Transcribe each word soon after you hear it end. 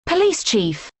Police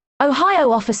chief.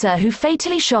 Ohio officer who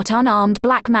fatally shot unarmed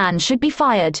black man should be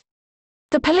fired.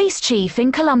 The police chief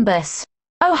in Columbus,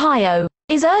 Ohio,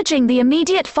 is urging the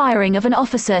immediate firing of an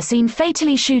officer seen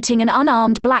fatally shooting an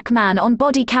unarmed black man on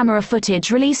body camera footage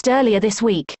released earlier this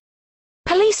week.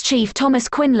 Police Chief Thomas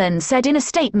Quinlan said in a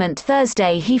statement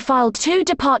Thursday he filed 2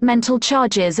 departmental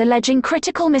charges alleging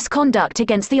critical misconduct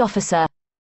against the officer,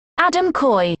 Adam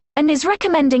Coy, and is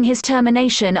recommending his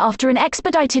termination after an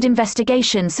expedited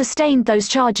investigation sustained those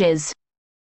charges.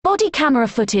 Body camera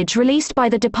footage released by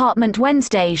the department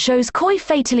Wednesday shows Coy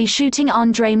fatally shooting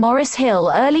Andre Maurice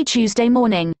Hill early Tuesday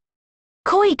morning.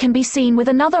 Coy can be seen with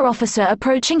another officer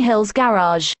approaching Hill's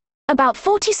garage. About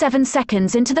 47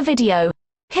 seconds into the video,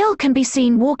 Hill can be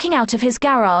seen walking out of his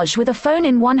garage with a phone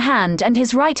in one hand and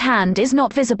his right hand is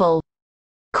not visible.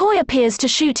 Coy appears to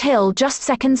shoot Hill just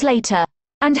seconds later,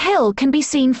 and Hill can be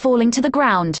seen falling to the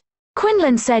ground.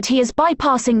 Quinlan said he is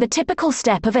bypassing the typical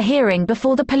step of a hearing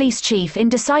before the police chief in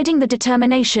deciding the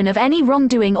determination of any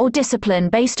wrongdoing or discipline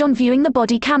based on viewing the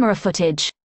body camera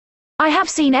footage. I have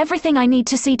seen everything I need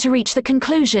to see to reach the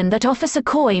conclusion that Officer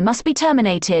Coy must be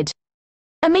terminated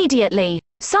immediately.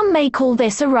 Some may call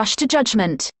this a rush to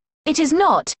judgment. It is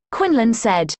not, Quinlan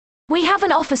said. We have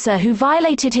an officer who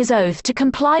violated his oath to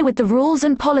comply with the rules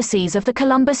and policies of the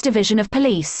Columbus Division of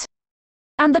Police.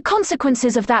 And the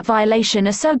consequences of that violation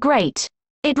are so great.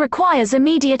 It requires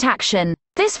immediate action.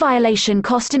 This violation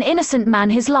cost an innocent man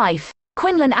his life,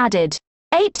 Quinlan added.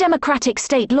 8 Democratic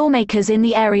state lawmakers in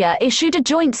the area issued a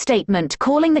joint statement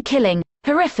calling the killing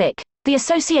horrific, the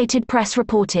Associated Press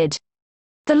reported.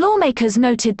 The lawmakers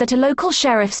noted that a local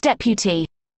sheriff's deputy,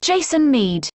 Jason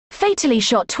Meade, fatally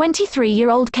shot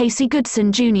 23-year-old Casey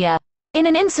Goodson Jr. in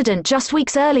an incident just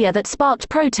weeks earlier that sparked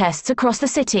protests across the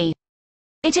city.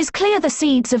 It is clear the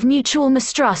seeds of mutual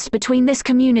mistrust between this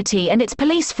community and its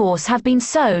police force have been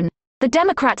sown, the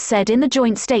Democrats said in the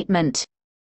joint statement.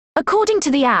 According to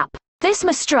the app, this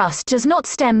mistrust does not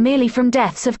stem merely from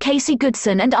deaths of Casey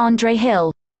Goodson and Andre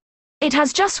Hill. It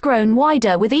has just grown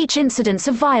wider with each incidence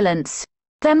of violence.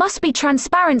 There must be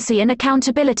transparency and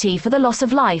accountability for the loss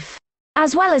of life,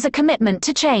 as well as a commitment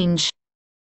to change.